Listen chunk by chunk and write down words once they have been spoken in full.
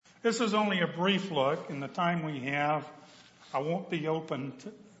This is only a brief look. In the time we have, I won't be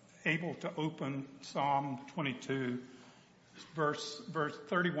able to open Psalm 22, verse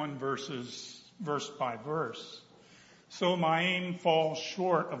 31 verses, verse by verse. So my aim falls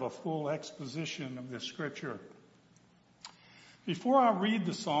short of a full exposition of this scripture. Before I read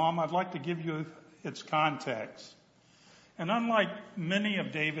the psalm, I'd like to give you its context. And unlike many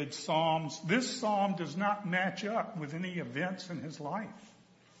of David's psalms, this psalm does not match up with any events in his life.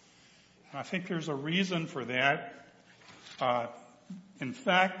 And I think there's a reason for that. In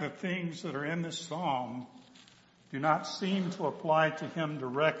fact, the things that are in this psalm do not seem to apply to him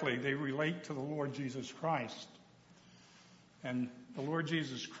directly. They relate to the Lord Jesus Christ. And the Lord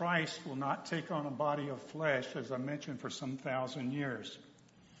Jesus Christ will not take on a body of flesh, as I mentioned, for some 1,000 years.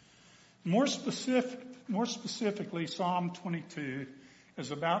 More specifically, Psalm 22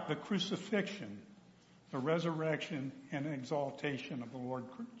 is about the crucifixion, the resurrection, and exaltation of the Lord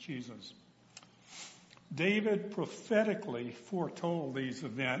Jesus. David prophetically foretold these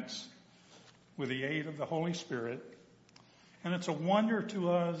events with the aid of the Holy Spirit, and it's a wonder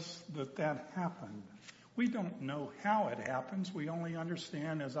to us that happened. We don't know how it happens. We only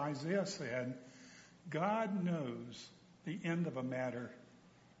understand, as Isaiah said, God knows the end of a matter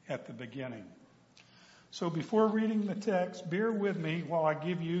at the beginning. So before reading the text, bear with me while I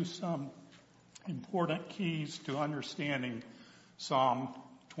give you some important keys to understanding Psalm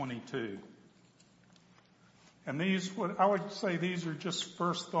 22. And I would say these are just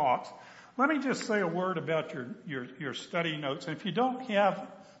first thoughts. Let me just say a word about your study notes. And if you don't have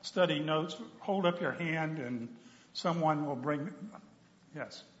study notes, hold up your hand and someone will bring them.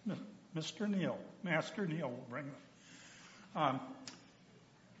 Yes, Master Neil will bring them.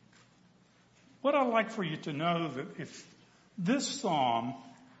 What I'd like for you to know that if this psalm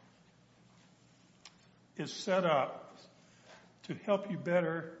is set up to help you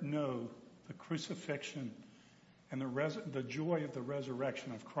better know the crucifixion and the joy of the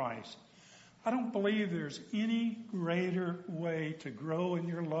resurrection of Christ, I don't believe there's any greater way to grow in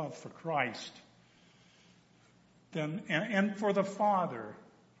your love for Christ and for the Father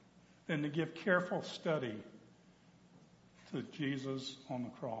than to give careful study to Jesus on the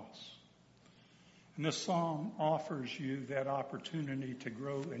cross. And this psalm offers you that opportunity to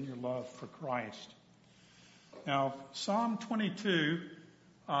grow in your love for Christ. Now, Psalm 22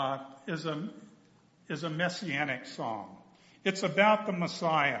 is a messianic psalm. It's about the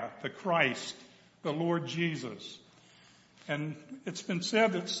Messiah, the Christ, the Lord Jesus. And it's been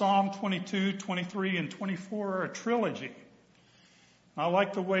said that Psalm 22, 23, and 24 are a trilogy. I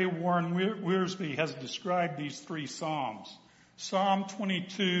like the way Warren Wiersbe has described these three psalms. Psalm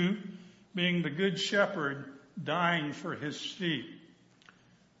 22 being the good shepherd dying for his sheep.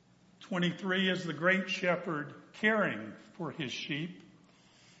 23 is the great shepherd caring for his sheep.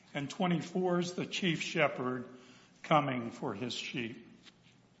 And 24 is the chief shepherd coming for his sheep.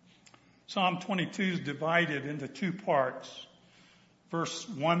 Psalm 22 is divided into two parts. Verse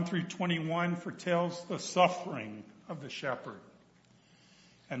 1 through 21 foretells the suffering of the shepherd.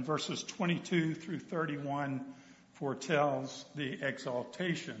 And verses 22 through 31 foretells the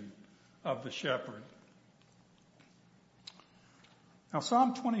exaltation of the shepherd. Now,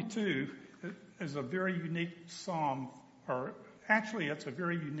 Psalm 22 is a very unique psalm, or actually it's a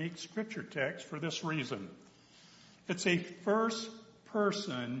very unique scripture text for this reason. It's a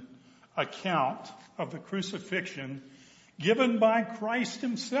first-person account of the crucifixion given by Christ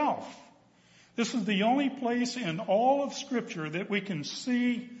himself. This is the only place in all of Scripture that we can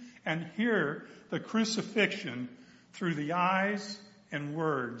see and hear the crucifixion through the eyes and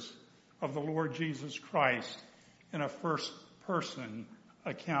words of the Lord Jesus Christ in a first-person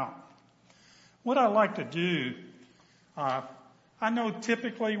account. What I like to do, I know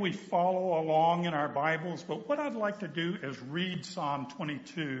typically we follow along in our Bibles, but what I'd like to do is read Psalm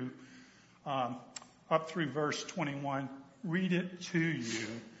 22 up through verse 21, read it to you,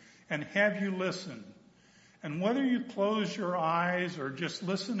 and have you listen. And whether you close your eyes or just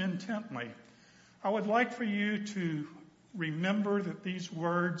listen intently, I would like for you to remember that these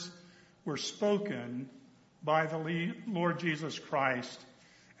words were spoken by the Lord Jesus Christ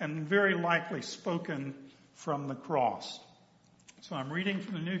and very likely spoken from the cross. So I'm reading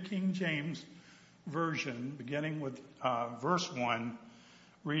from the New King James Version, beginning with verse 1,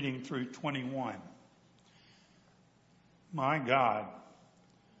 reading through 21. My God,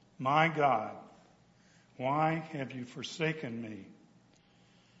 why have you forsaken me?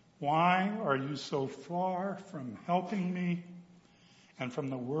 Why are you so far from helping me and from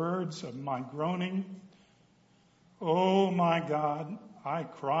the words of my groaning? Oh my God, I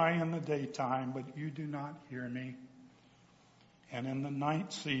cry in the daytime, but you do not hear me. and in the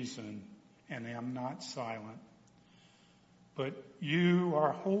night season, and am not silent. But you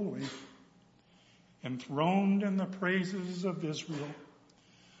are holy, enthroned in the praises of Israel.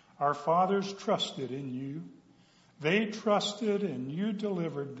 Our fathers trusted in you. They trusted and you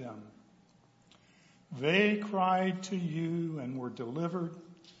delivered them. They cried to you and were delivered.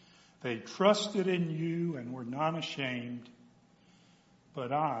 They trusted in you and were not ashamed.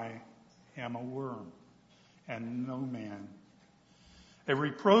 But I am a worm and no man, a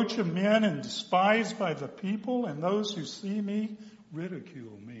reproach of men and despised by the people, and those who see me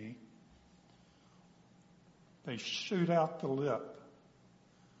ridicule me. They shoot out the lip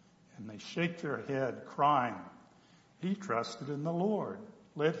and they shake their head, crying, he trusted in the Lord.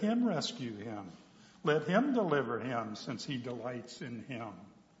 Let him rescue him. Let him deliver him, since he delights in him.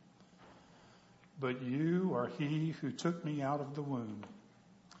 But you are he who took me out of the womb.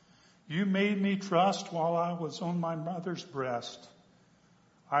 You made me trust while I was on my mother's breast.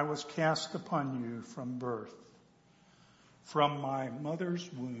 I was cast upon you from birth. From my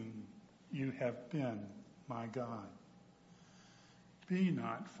mother's womb you have been my God. Be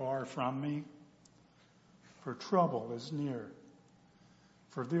not far from me, for trouble is near,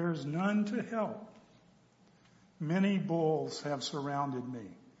 for there is none to help. Many bulls have surrounded me.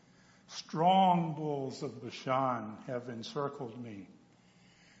 Strong bulls of Bashan have encircled me.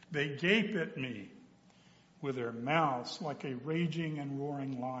 They gape at me with their mouths like a raging and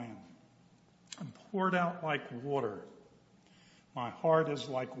roaring lion, and poured out like water. My heart is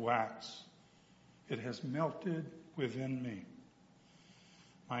like wax. It has melted within me.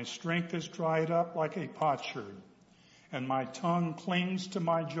 My strength is dried up like a potsherd, and my tongue clings to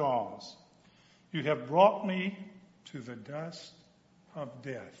my jaws. You have brought me to the dust of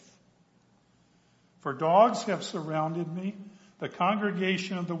death. For dogs have surrounded me. The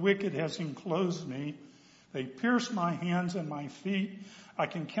congregation of the wicked has enclosed me. They pierce my hands and my feet. I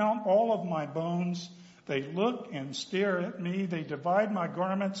can count all of my bones. They look and stare at me. They divide my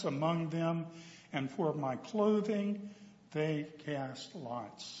garments among them, and for my clothing they cast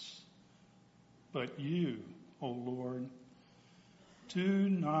lots. But you, O Lord, do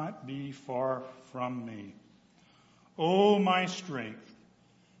not be far from me. O my strength,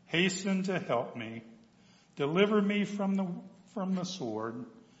 hasten to help me. Deliver me from the sword,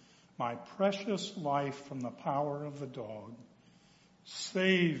 my precious life from the power of the dog.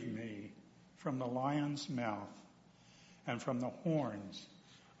 Save me from the lion's mouth and from the horns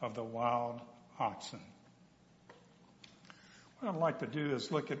of the wild oxen. What I'd like to do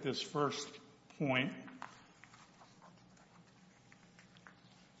is look at this first point.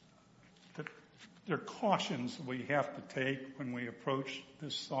 That there are cautions we have to take when we approach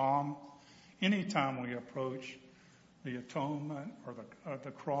this psalm. Anytime we approach the atonement or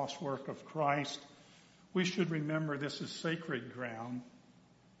the cross work of Christ, we should remember this is sacred ground.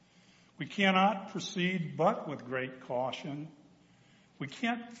 We cannot proceed but with great caution. We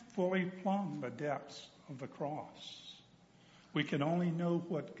can't fully plumb the depths of the cross. We can only know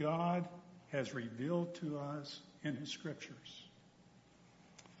what God has revealed to us in His Scriptures.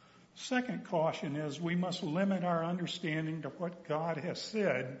 Second caution is we must limit our understanding to what God has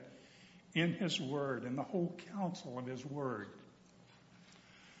said in His Word and the whole counsel of His Word.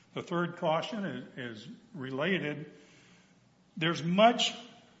 The third caution is related. Let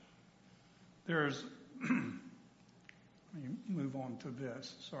me move on to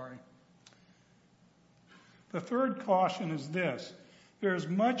this, sorry. The third caution is this. There is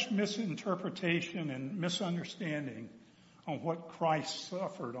much misinterpretation and misunderstanding on what Christ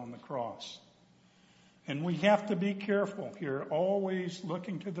suffered on the cross. And we have to be careful here, always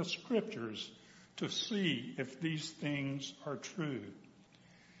looking to the Scriptures to see if these things are true.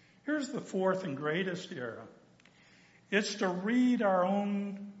 Here's the fourth and greatest error. It's to read our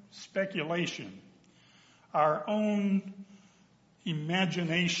own speculation, our own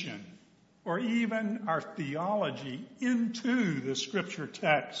imagination, or even our theology into the Scripture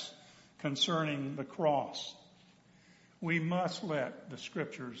text concerning the cross. We must let the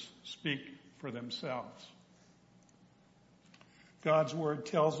Scriptures speak for themselves. God's Word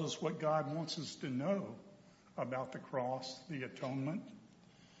tells us what God wants us to know about the cross, the atonement.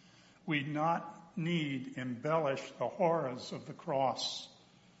 We not need embellish the horrors of the cross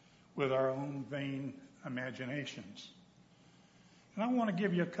with our own vain imaginations. And I want to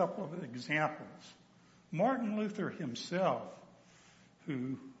give you a couple of examples. Martin Luther himself,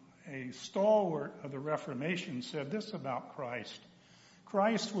 who a stalwart of the Reformation, said this about Christ.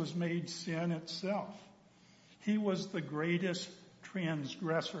 Christ was made sin itself. He was the greatest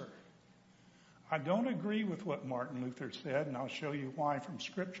transgressor. I don't agree with what Martin Luther said, and I'll show you why from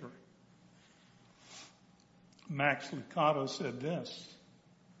Scripture. Max Lucado said this: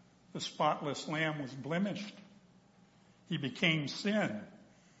 the spotless lamb was blemished. He became sin,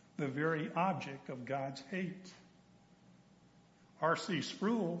 the very object of God's hate. R.C.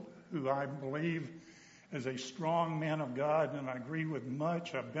 Sproul, who I believe is a strong man of God, and I agree with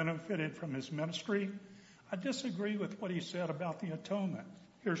much, I've benefited from his ministry, I disagree with what he said about the atonement.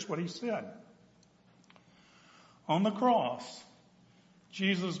 Here's what he said. On the cross,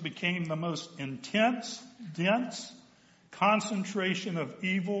 Jesus became the most intense, dense concentration of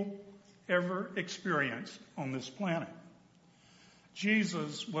evil ever experienced on this planet.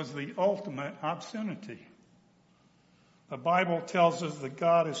 Jesus was the ultimate obscenity. The Bible tells us that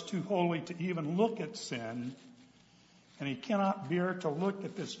God is too holy to even look at sin, and he cannot bear to look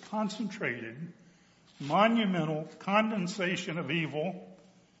at this concentrated, monumental condensation of evil.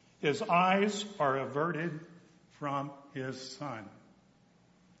 His eyes are averted from his Son.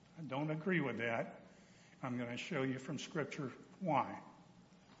 I don't agree with that. I'm going to show you from Scripture why.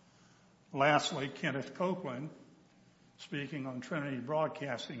 Lastly, Kenneth Copeland, speaking on Trinity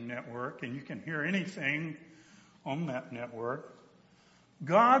Broadcasting Network, and you can hear anything on that network.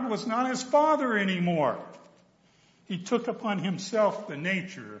 God was not his father anymore. He took upon himself the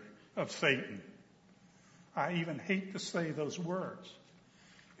nature of Satan. I even hate to say those words.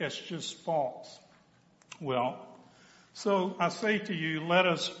 It's just false. Well, so I say to you, let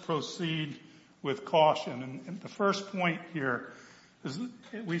us proceed with caution. And the first point here is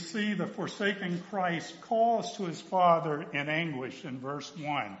we see the forsaken Christ calls to his Father in anguish in verse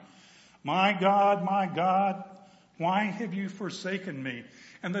 1. My God, why have you forsaken me?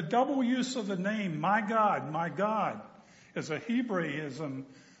 And the double use of the name, my God, is a Hebraism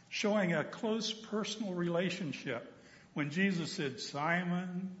showing a close personal relationship. When Jesus said,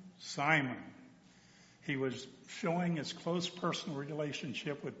 Simon, Simon, he was showing his close personal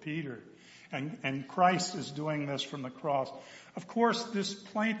relationship with Peter. And Christ is doing this from the cross. Of course, this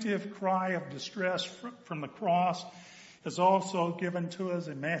plaintive cry of distress from the cross is also given to us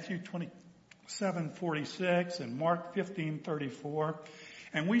in Matthew 27:46 and Mark 15:34.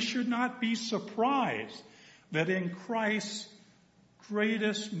 And we should not be surprised that in Christ's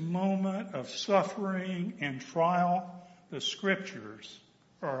greatest moment of suffering and trial, the Scriptures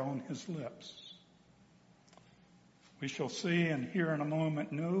are on his lips. We shall see and hear in a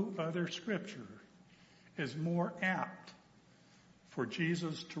moment no other Scripture is more apt for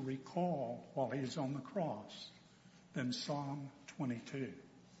Jesus to recall while he's on the cross than Psalm 22.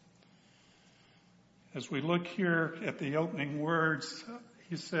 As we look here at the opening words,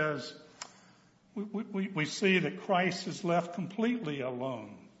 he says, we see that Christ is left completely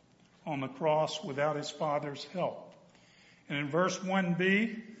alone on the cross without his Father's help. And in verse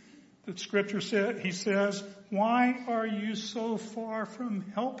 1b, the Scripture said, he says, why are you so far from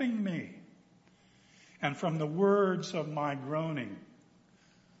helping me? And from the words of my groaning.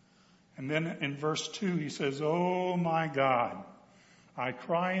 And then in verse 2 he says, oh my God, I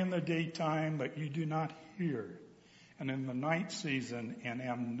cry in the daytime, but you do not hear, and in the night season, and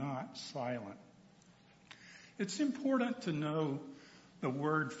am not silent. It's important to know the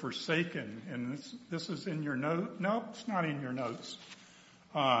word forsaken, and this is in your note. No, it's not in your notes.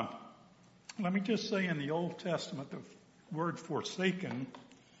 Let me just say in the Old Testament, the word forsaken,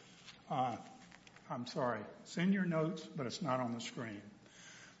 it's in your notes, but it's not on the screen.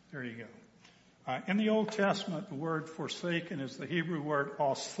 There you go. In the Old Testament, the word forsaken is the Hebrew word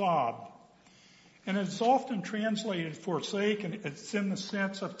asab. And it's often translated forsaken. It's in the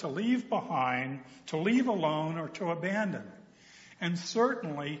sense of to leave behind, to leave alone, or to abandon. And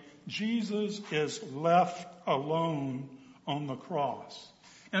certainly, Jesus is left alone on the cross.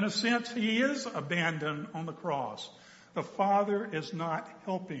 In a sense, he is abandoned on the cross. The Father is not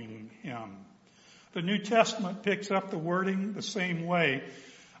helping him. The New Testament picks up the wording the same way.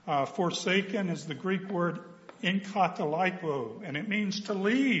 Forsaken is the Greek word enkataliko, and it means to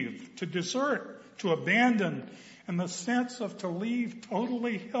leave, to desert, to abandon, in the sense of to leave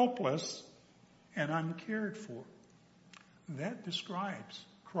totally helpless and uncared for. That describes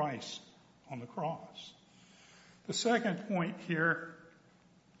Christ on the cross. The second point here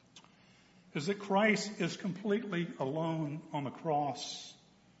is that Christ is completely alone on the cross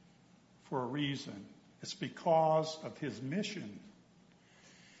for a reason. It's because of his mission.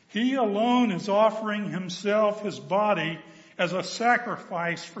 He alone is offering himself, his body, as a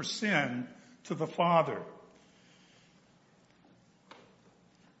sacrifice for sin to the Father.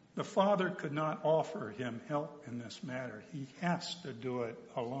 The Father could not offer him help in this matter. He has to do it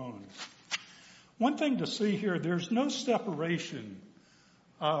alone. One thing to see here, there's no separation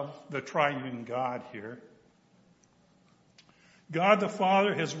of the triune God here. God the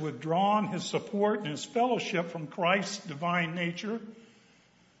Father has withdrawn his support and his fellowship from Christ's divine nature.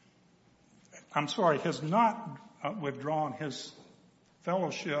 Has not withdrawn his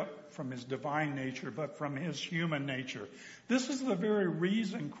fellowship from his divine nature, but from his human nature. This is the very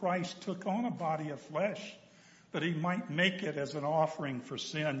reason Christ took on a body of flesh, that he might make it as an offering for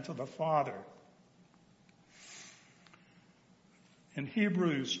sin to the Father. In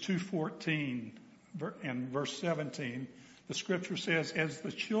Hebrews 2:14 and verse 17, the scripture says, as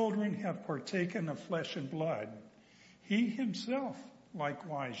the children have partaken of flesh and blood, he himself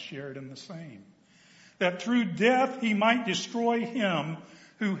likewise shared in the same, that through death he might destroy him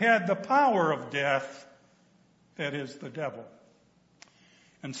who had the power of death, that is the devil.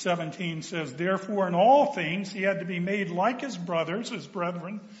 And 17 says, therefore in all things he had to be made like his brothers, his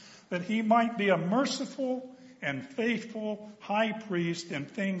brethren, that he might be a merciful and faithful high priest in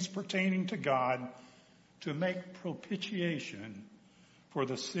things pertaining to God, to make propitiation for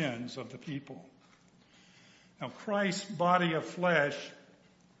the sins of the people. Now Christ's body of flesh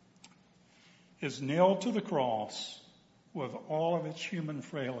is nailed to the cross with all of its human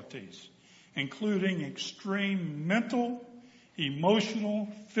frailties, including extreme mental, emotional,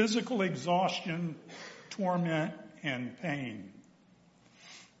 physical exhaustion, torment, and pain.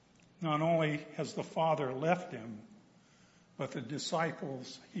 Not only has the Father left him, but the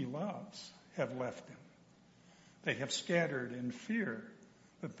disciples he loves have left him. They have scattered in fear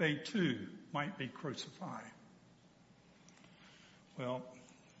that they too might be crucified. Well,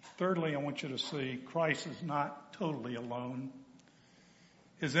 thirdly, I want you to see Christ is not totally alone.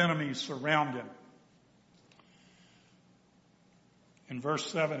 His enemies surround him. In verse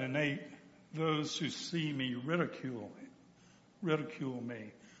 7 and 8, those who see me ridicule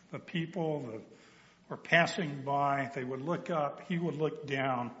me. The people that were passing by, they would look up, he would look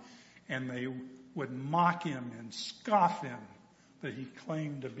down, and they would mock him and scoff him that he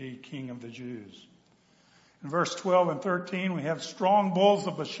claimed to be King of the Jews. In verse 12 and 13, we have strong bulls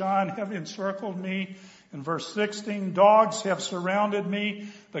of Bashan have encircled me. In verse 16, dogs have surrounded me.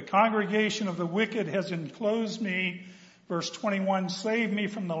 The congregation of the wicked has enclosed me. Verse 21, save me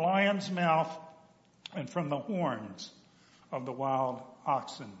from the lion's mouth and from the horns of the wild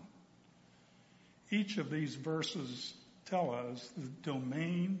oxen. Each of these verses tell us the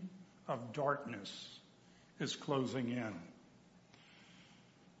domain of darkness is closing in.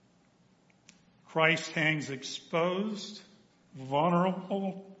 Christ hangs exposed,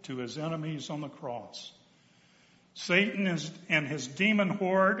 vulnerable to his enemies on the cross. Satan and his demon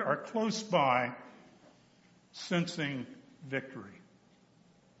horde are close by, sensing victory.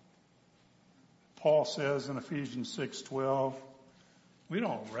 Paul says in Ephesians 6:12, we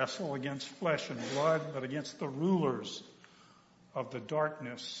don't wrestle against flesh and blood, but against the rulers of the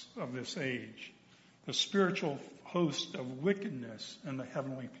darkness of this age, the spiritual host of wickedness in the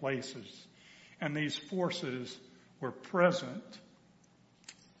heavenly places. And these forces were present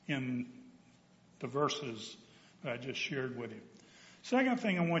in the verses that I just shared with you. Second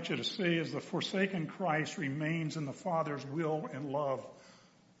thing I want you to see is the forsaken Christ remains in the Father's will and love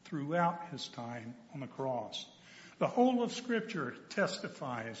throughout his time on the cross. The whole of Scripture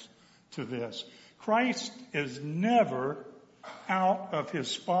testifies to this. Christ is never out of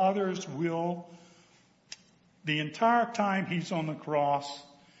his Father's will. The entire time he's on the cross,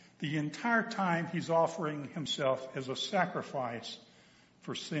 the entire time he's offering himself as a sacrifice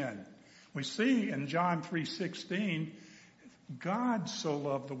for sin. We see in John 3:16, God so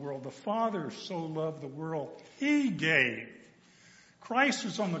loved the world, the Father so loved the world, he gave. Christ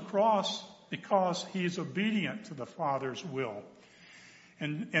is on the cross because he is obedient to the Father's will.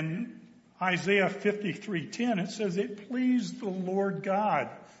 And in Isaiah 53:10, it says, it pleased the Lord God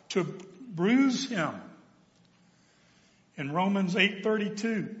to bruise him. In Romans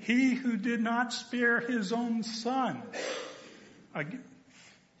 8:32, he who did not spare his own son.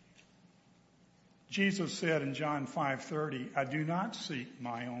 Jesus said in John 5:30, I do not seek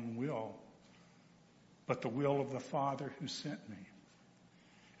my own will, but the will of the Father who sent me.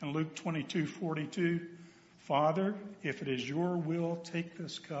 In Luke 22:42, Father, if it is your will, take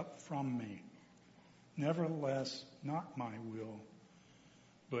this cup from me. Nevertheless, not my will,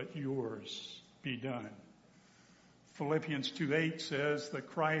 but yours be done. Philippians 2:8 says that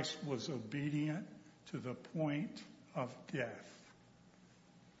Christ was obedient to the point of death.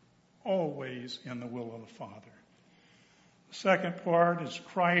 Always in the will of the Father. The second part is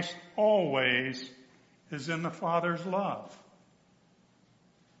Christ always is in the Father's love.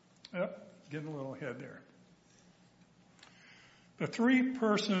 Getting a little ahead there. The three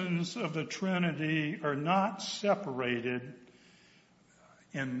persons of the Trinity are not separated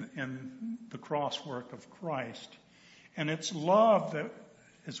in the cross work of Christ. And it's love that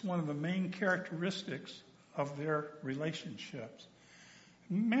is one of the main characteristics of their relationships.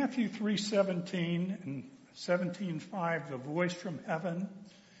 Matthew 3:17 and 17:5, the voice from heaven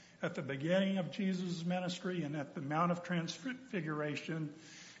at the beginning of Jesus' ministry and at the Mount of Transfiguration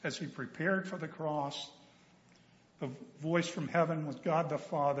as he prepared for the cross, the voice from heaven was God the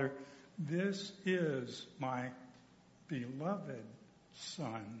Father. This is my beloved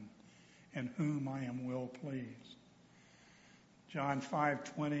Son, in whom I am well pleased. John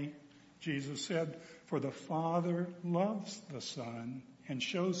 5:20, Jesus said, for the Father loves the Son and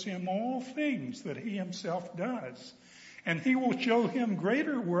shows him all things that he himself does. And he will show him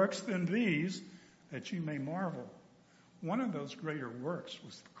greater works than these, that you may marvel. One of those greater works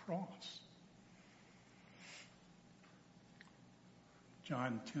was the cross.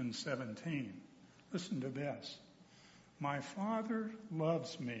 John 10:17. Listen to this. My Father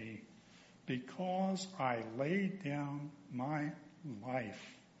loves me because I laid down my life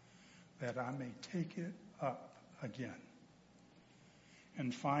that I may take it up again.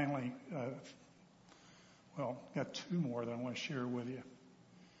 And finally, got two more that I want to share with you,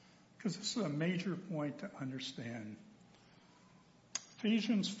 because this is a major point to understand.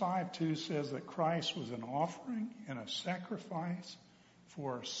 Ephesians 5:2 says that Christ was an offering and a sacrifice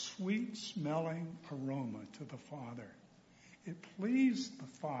for a sweet-smelling aroma to the Father. It pleased the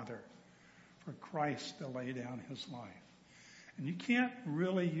Father for Christ to lay down his life. And you can't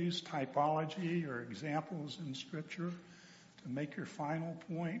really use typology or examples in Scripture to make your final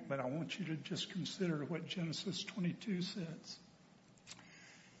point, but I want you to just consider what Genesis 22 says.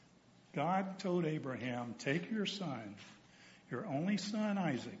 God told Abraham, take your son, your only son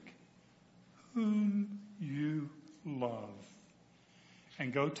Isaac, whom you love,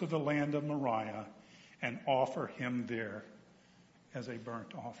 and go to the land of Moriah and offer him there as a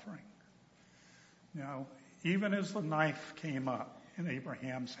burnt offering. Now, even as the knife came up in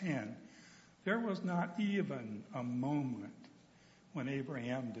Abraham's hand, there was not even a moment when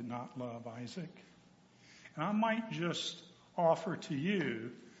Abraham did not love Isaac. And I might just offer to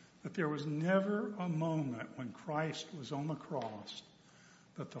you that there was never a moment when Christ was on the cross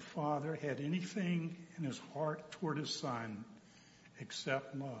that the Father had anything in his heart toward his Son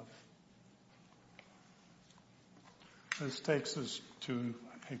except love. This takes us to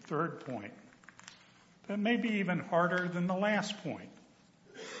a third point that may be even harder than the last point.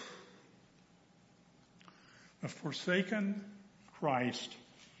 The forsaken Christ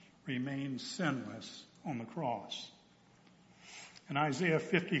remains sinless on the cross. In Isaiah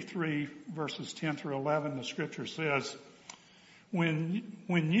 53, verses 10 through 11, the Scripture says, when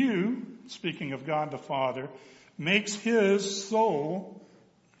you, speaking of God the Father, makes his soul,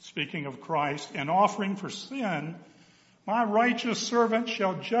 speaking of Christ, an offering for sin, my righteous servant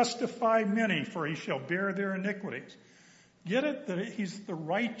shall justify many, for he shall bear their iniquities. Get it? That he's the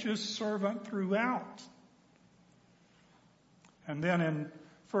righteous servant throughout. And then in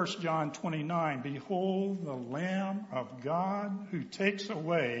 1 John 29, behold the Lamb of God who takes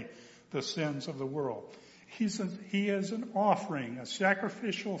away the sins of the world. He is an offering, a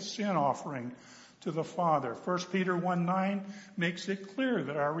sacrificial sin offering to the Father. 1 Peter 1:9 makes it clear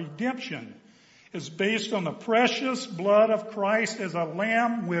that our redemption is based on the precious blood of Christ as a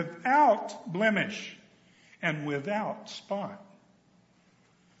lamb without blemish and without spot.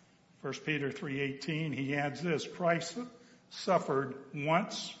 1 Peter 3:18, he adds this, Christ suffered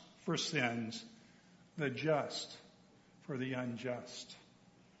once for sins, the just for the unjust.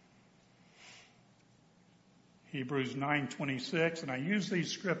 Hebrews 9:26, and I use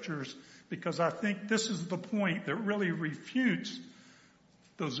these scriptures because I think this is the point that really refutes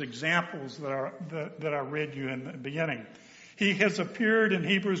those examples that I read you in the beginning. He has appeared in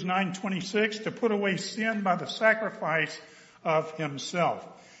Hebrews 9:26 to put away sin by the sacrifice of himself.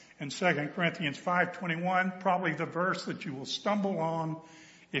 In 2 Corinthians 5:21, probably the verse that you will stumble on,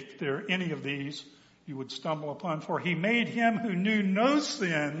 if there are any of these you would stumble upon. For he made him who knew no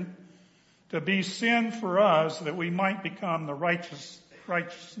sin to be sin for us, that we might become the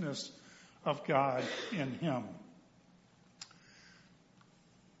righteousness of God in him.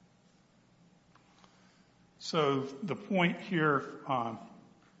 So the point here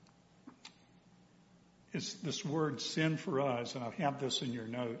is this word sin for us, and I have this in your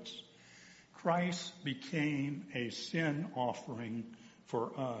notes. Christ became a sin offering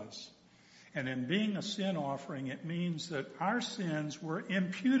for us. And in being a sin offering, it means that our sins were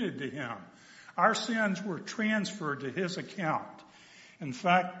imputed to him. Our sins were transferred to his account. In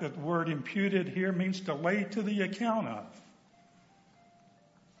fact, the word imputed here means to lay to the account of.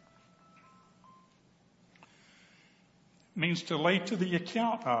 It means to lay to the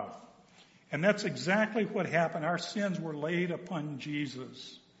account of. And that's exactly what happened. Our sins were laid upon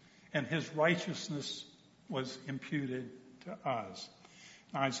Jesus, and his righteousness was imputed to us.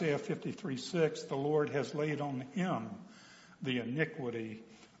 In Isaiah 53:6, the Lord has laid on him the iniquity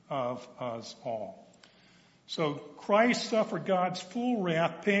of us all. So Christ suffered God's full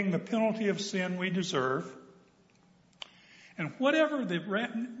wrath, paying the penalty of sin we deserve. And whatever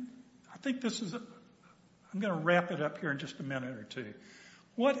I think this is, I'm going to wrap it up here in just a minute or two.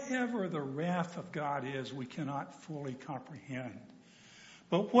 Whatever the wrath of God is, we cannot fully comprehend.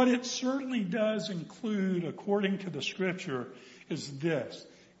 But what it certainly does include, according to the scripture, is this.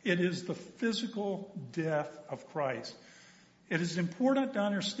 It is the physical death of Christ. It is important to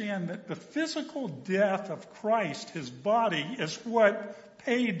understand that the physical death of Christ, his body, is what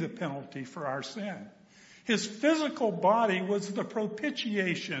paid the penalty for our sin. His physical body was the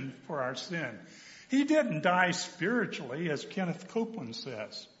propitiation for our sin. He didn't die spiritually, as Kenneth Copeland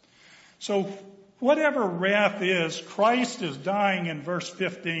says. So whatever wrath is, Christ is dying in verse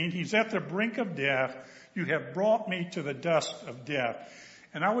 15. He's at the brink of death. You have brought me to the dust of death.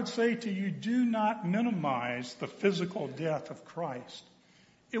 And I would say to you, do not minimize the physical death of Christ.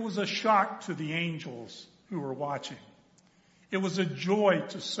 It was a shock to the angels who were watching. It was a joy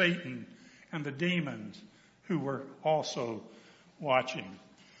to Satan and the demons who were also watching.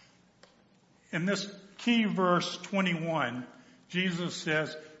 In this key verse 21, Jesus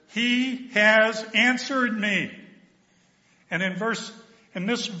says, He has answered me. And in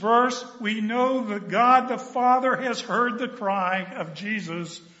this verse, we know that God the Father has heard the cry of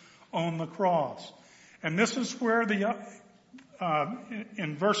Jesus on the cross. And this is where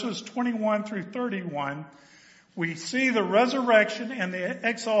in verses 21 through 31, we see the resurrection and the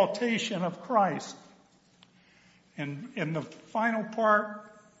exaltation of Christ. And in the final part,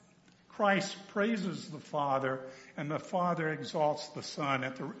 Christ praises the Father, and the Father exalts the Son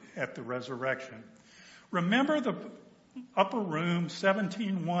at the resurrection. Remember the upper room,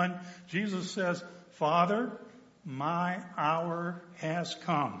 17:1, Jesus says, Father, my hour has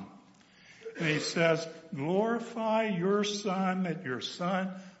come. And he says, glorify your Son, that your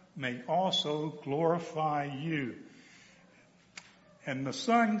Son may also glorify you. And the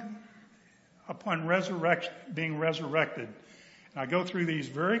Son, upon being resurrected, and I go through these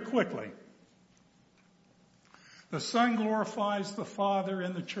very quickly. The Son glorifies the Father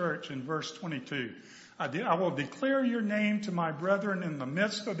in the church in verse 22. I will declare your name to my brethren in the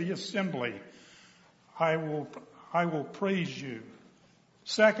midst of the assembly. I will praise you.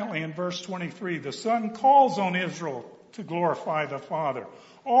 Secondly, in verse 23, the Son calls on Israel to glorify the Father.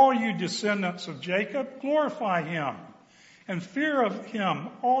 All you descendants of Jacob, glorify him. And fear of him,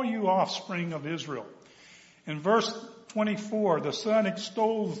 all you offspring of Israel. In verse 24, the Son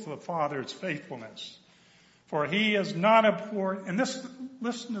extols the Father's faithfulness. For he is not abhorred, and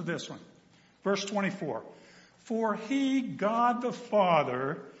listen to this one. Verse 24. For he, God the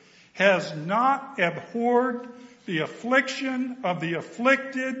Father, has not abhorred the affliction of the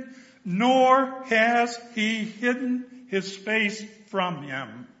afflicted, nor has he hidden his face from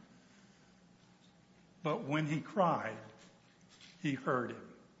him. But when he cried, he heard him.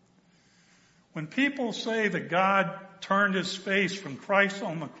 When people say that God turned his face from Christ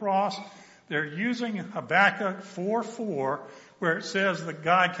on the cross, they're using Habakkuk 4:4, where it says that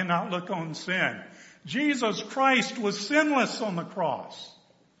God cannot look on sin. Jesus Christ was sinless on the cross.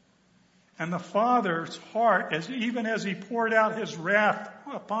 And the Father's heart, even as he poured out his wrath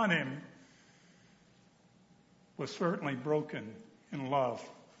upon him, was certainly broken in love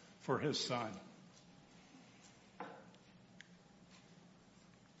for his Son.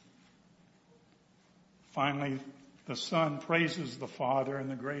 Finally, the Son praises the Father in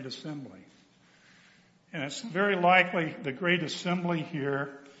the great assembly. And it's very likely the great assembly here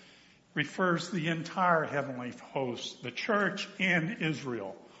refers to the entire heavenly host, the church in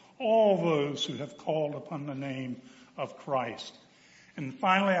Israel, all those who have called upon the name of Christ. And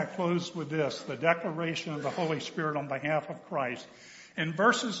finally, I close with this, the declaration of the Holy Spirit on behalf of Christ. In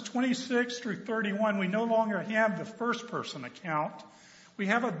verses 26 through 31, we no longer have the first person account. We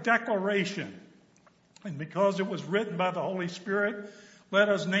have a declaration. And because it was written by the Holy Spirit, let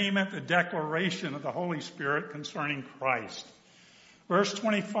us name it the declaration of the Holy Spirit concerning Christ. Verse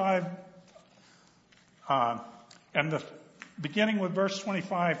 25, beginning with verse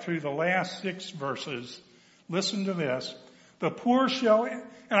 25 through the last 6 verses, listen to this. The poor shall, and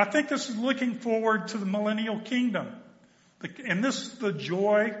I think this is looking forward to the millennial kingdom. And this is the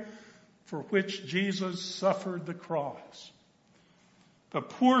joy for which Jesus suffered the cross. The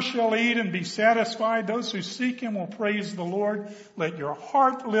poor shall eat and be satisfied. Those who seek him will praise the Lord. Let your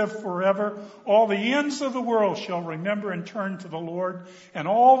heart live forever. All the ends of the world shall remember and turn to the Lord, and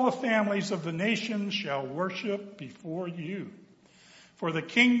all the families of the nations shall worship before you. For the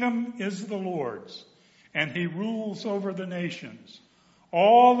kingdom is the Lord's, and he rules over the nations.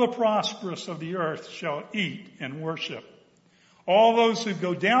 All the prosperous of the earth shall eat and worship. All those who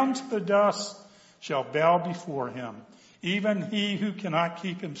go down to the dust shall bow before him, even he who cannot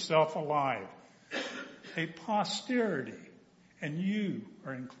keep himself alive. A posterity, and you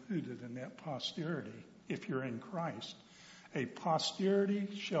are included in that posterity if you're in Christ. A posterity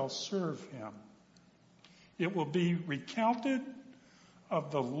shall serve him. It will be recounted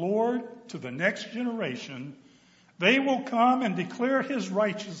of the Lord to the next generation. They will come and declare his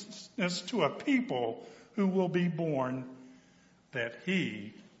righteousness to a people who will be born, that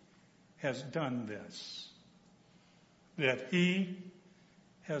he has done this. That he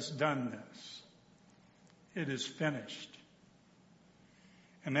has done this. It is finished.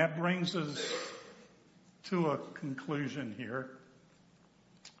 And that brings us to a conclusion here.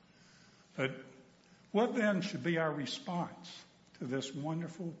 But what then should be our response to this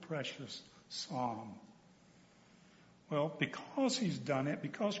wonderful, precious psalm? Well, because he's done it,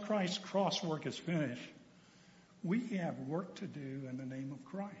 because Christ's cross work is finished, we have work to do in the name of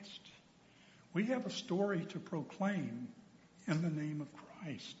Christ. We have a story to proclaim in the name of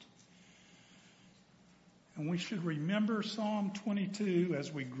Christ. And we should remember Psalm 22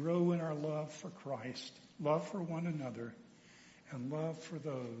 as we grow in our love for Christ, love for one another, and love for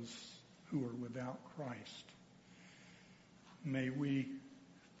those who are without Christ. May we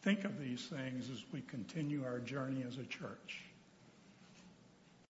think of these things as we continue our journey as a church.